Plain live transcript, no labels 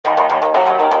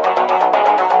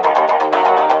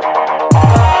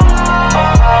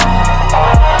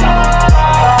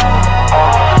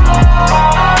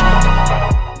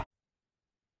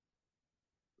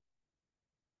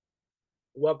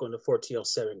welcome to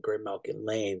 1407 Gray Malkin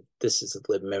Lane. This is a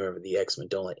living member of the X-Men.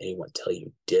 Don't let anyone tell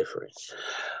you different.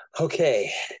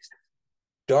 Okay,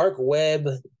 Dark Web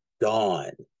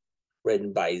Dawn,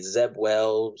 written by Zeb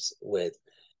Wells with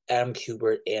Adam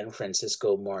Kubert and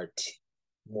Francisco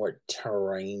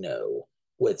Mortarino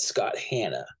with Scott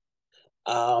Hanna.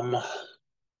 Um,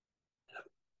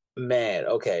 man,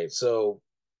 okay, so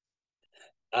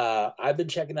I've been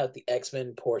checking out the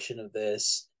X-Men portion of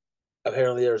this.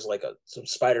 Apparently there's like some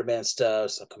Spider-Man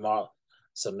stuff,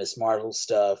 some Miss Marvel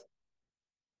stuff,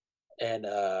 and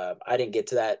I didn't get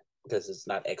to that because it's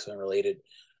not X-Men related.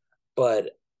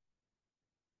 But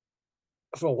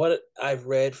from what I've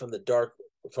read from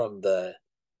the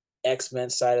X-Men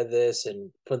side of this, and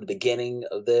from the beginning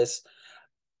of this,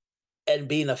 and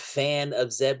being a fan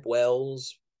of Zeb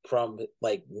Wells from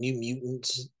like New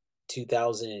Mutants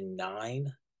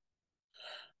 2009,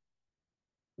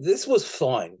 this was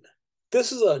fun.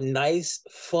 This is a nice,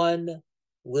 fun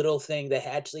little thing that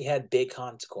actually had big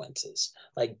consequences.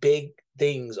 Like big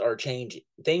things are changing.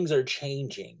 Things are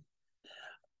changing.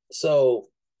 So,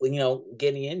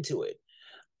 getting into it.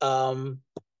 Um,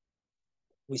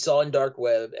 we saw in Dark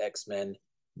Web X-Men,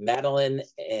 Madeline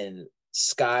and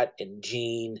Scott and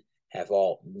Jean have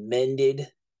all mended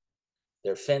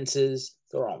their fences.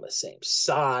 They're on the same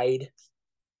side.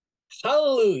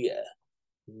 Hallelujah.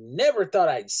 Never thought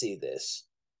I'd see this.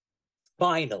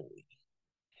 Finally.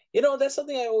 That's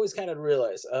something I always kind of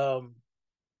realized. The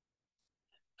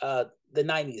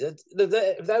 90s.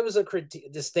 If that was a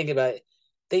critique, just think about it.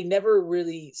 They never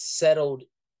really settled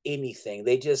anything.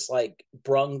 They just like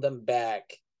brung them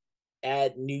back,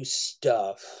 add new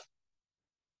stuff,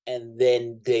 and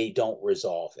then they don't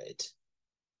resolve it.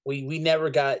 We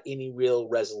never got any real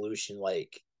resolution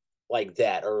like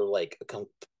that, or like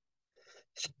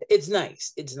it's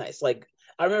nice. It's nice. Like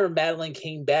I remember Madeline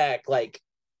came back like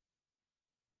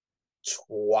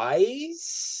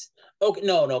twice. Okay,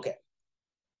 no, okay.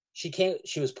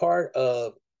 She was part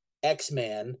of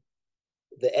X-Men,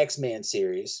 the X-Men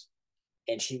series,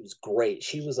 and she was great.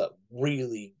 She was a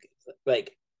really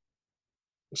like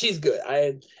she's good.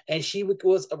 And she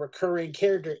was a recurring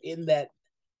character in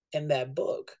that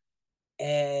book,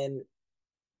 and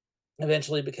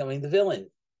eventually becoming the villain.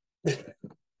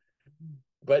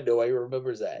 But nobody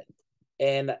remembers that.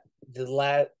 And the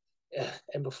last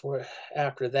and before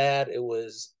after that, it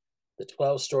was the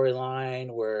 12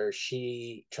 storyline where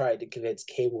she tried to convince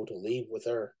Cable to leave with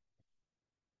her.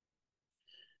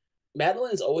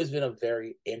 Madeline's always been a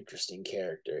very interesting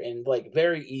character, and like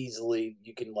very easily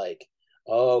you can like,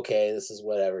 oh, okay, this is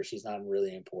whatever. She's not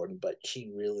really important, but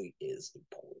she really is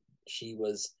important. She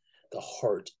was the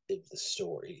heart of the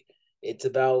story. It's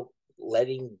about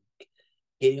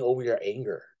getting over your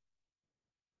anger.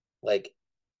 Like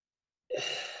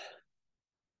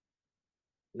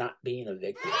not being a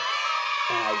victim.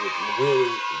 And I would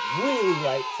really, really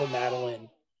like for Madeline.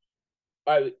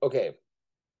 Okay,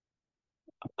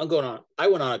 I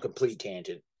went on a complete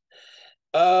tangent.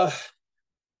 Uh,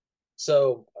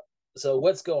 so, so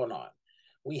what's going on?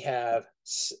 We have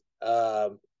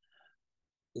um,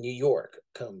 New York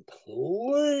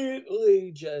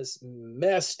completely just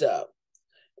messed up.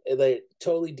 They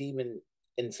totally demon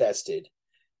infested,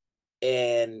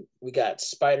 and we got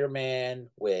Spider-Man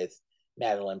with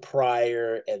Madeline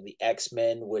Pryor and the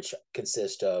X-Men, which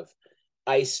consist of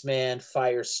Iceman,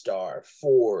 Firestar,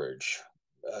 Forge,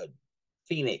 uh,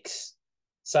 Phoenix,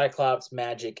 Cyclops,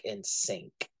 Magic, and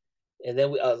Sync. And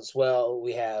then as well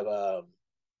we have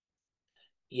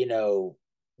you know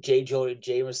J. Jonah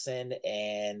Jameson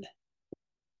and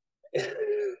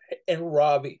and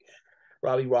Robbie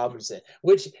Robinson.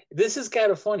 Which this is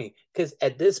kind of funny because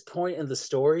at this point in the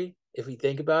story, if we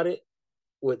think about it,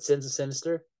 with Sins of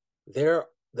Sinister, they're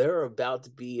about to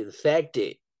be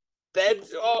infected.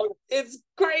 It's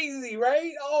crazy,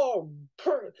 right?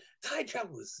 Time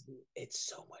travel it's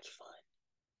so much fun.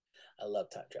 I love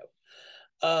time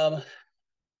travel.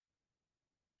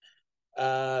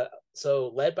 Um,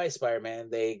 so led by Spider-Man,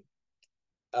 they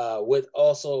with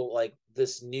also like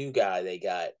this new guy they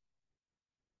got,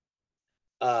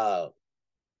 uh,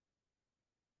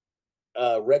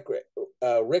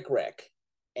 Rick Rick,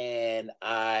 and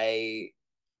I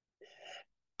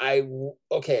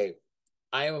okay.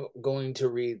 I am going to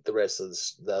read the rest of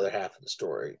the other half of the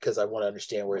story because I want to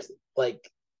understand where, like,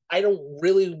 I don't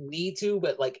really need to,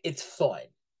 but like, it's fun.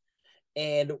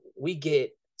 And we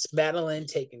get Madeline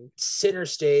taking center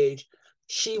stage.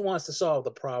 She wants to solve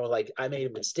the problem. Like, I made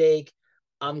a mistake.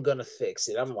 I'm gonna fix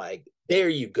it. I'm like, there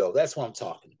you go. That's what I'm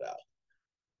talking about.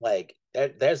 Like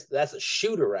that's a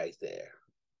shooter right there.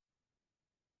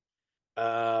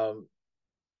 Um,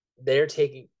 they're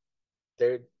taking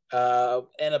they're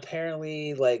and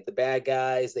apparently like the bad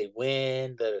guys they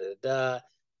win,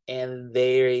 and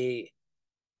they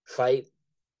fight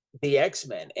the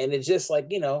X-Men, and it's just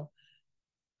like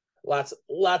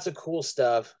lots of cool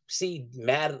stuff. See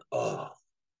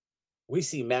we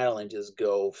see Madeline just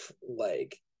go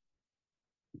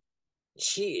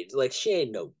she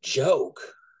ain't no joke.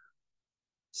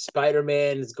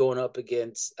 Spider-Man is going up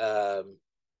against I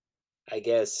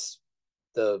guess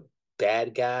the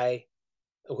bad guy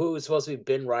who was supposed to be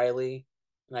Ben Riley,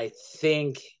 and I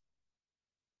think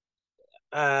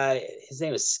his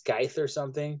name is Scythe or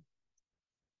something.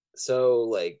 So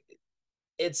like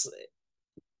it's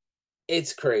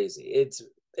it's crazy. It's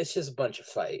just a bunch of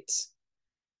fights.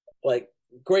 Like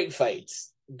great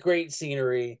fights, great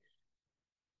scenery.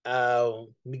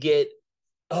 We get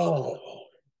oh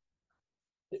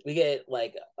we get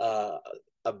like a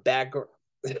background.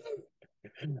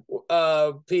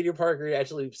 Peter Parker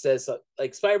actually says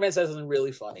like Spider-Man says something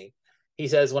really funny. He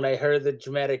says, "When I heard the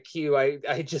dramatic cue,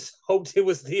 I just hoped it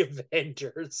was the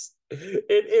Avengers.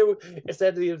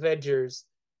 Instead of the Avengers,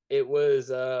 it was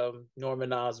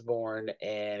Norman Osborn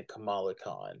and Kamala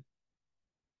Khan,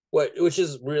 which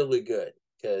is really good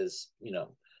because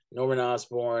Norman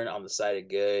Osborn on the side of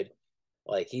good,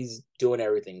 like he's doing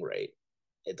everything right.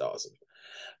 It's awesome.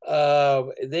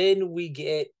 Then we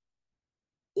get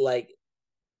like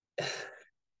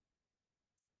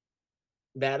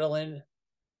Madeline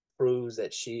proves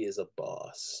that she is a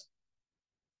boss.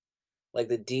 Like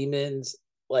the demons,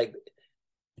 like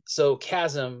so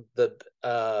Chasm, the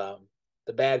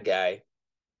bad guy.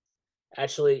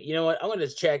 Actually, you know what? I'm gonna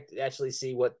check actually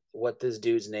see what this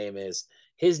dude's name is.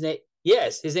 His name,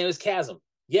 yes, his name is Chasm.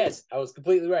 Yes, I was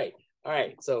completely right. All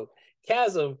right, so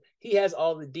Chasm, he has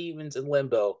all the demons in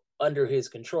Limbo under his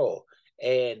control,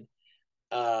 and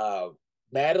uh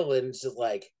Madeline's just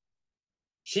like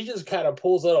she just kind of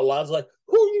pulls out a line like,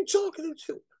 "Who are you talking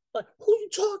to? Like, who are you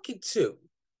talking to?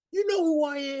 You know who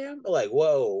I am?" Like,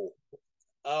 whoa,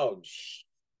 oh,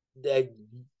 that,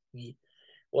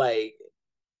 like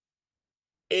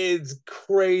it's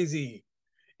crazy,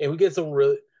 and we get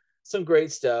some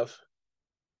great stuff.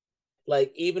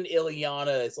 Like even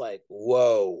Ileana is like,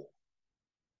 whoa.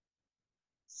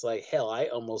 It's like hell. I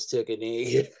almost took a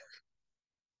knee.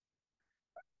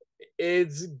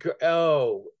 it's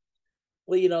oh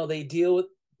well, they deal with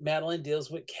Madeline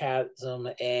deals with Chasm,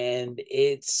 and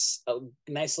it's a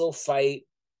nice little fight,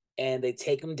 and they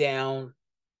take him down,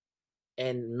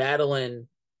 and Madeline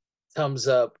comes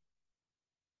up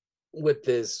with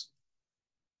this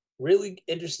really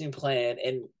interesting plan,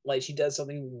 and like she does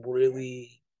something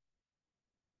really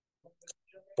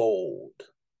bold,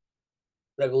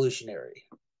 revolutionary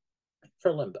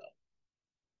for Limbo.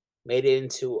 Made it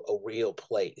into a real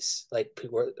place, like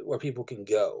where people can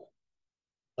go.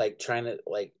 Like trying to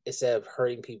like instead of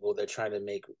hurting people, they're trying to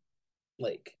make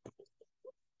like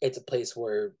it's a place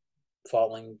where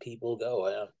falling people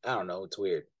go. I don't know. It's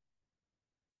weird.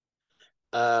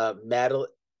 Madeline,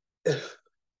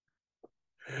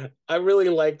 I really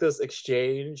like this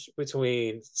exchange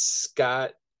between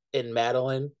Scott and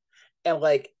Madeline, and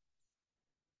like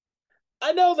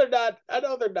I know they're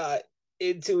not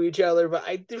into each other, but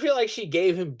I feel like she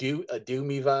gave him a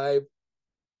Doomy vibe,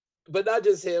 but not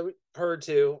just him, her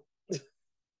too.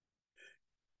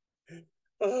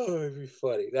 Oh, it'd be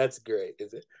funny. That's great,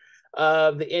 is it?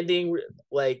 The ending,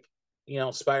 like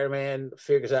Spider-Man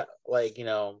figures out, like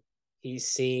he's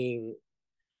seeing,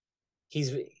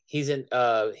 he's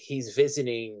he's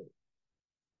visiting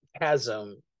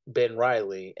Chasm Ben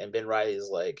Riley, and Ben Riley's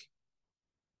like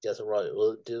doesn't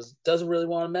really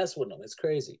want to mess with him. It's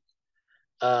crazy.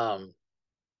 Um,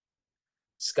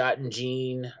 Scott and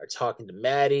Jean are talking to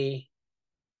Maddie.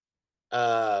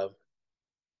 Uh,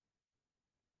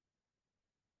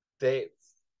 they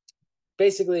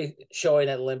basically showing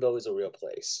that Limbo is a real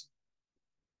place.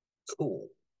 Cool.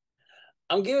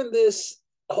 I'm giving this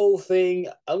whole thing.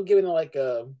 I'm giving it like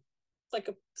a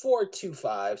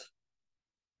 4.25.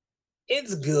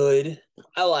 It's good.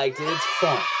 I liked it. It's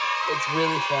fun. It's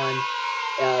really fun.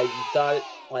 You thought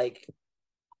like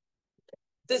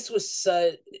this was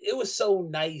it was so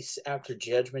nice after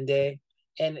Judgment Day,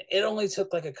 and it only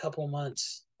took like a couple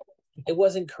months. It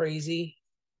wasn't crazy,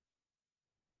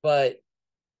 but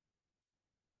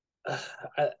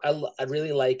I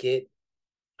really like it.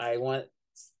 I want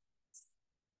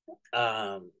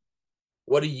um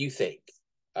what do you think?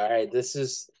 All right, this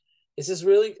is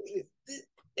really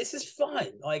this is fun.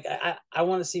 Like I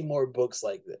want to see more books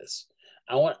like this.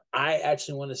 I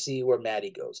actually want to see where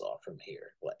Maddie goes off from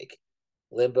here. Like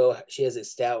Limbo, she has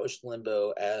established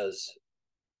Limbo as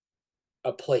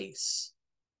a place.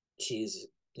 She's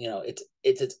it's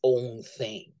its own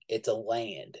thing. It's a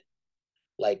land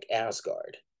like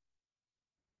Asgard.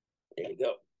 There you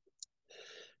go.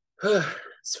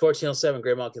 It's 1407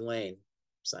 Grey Monkey Lane.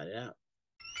 Signing out.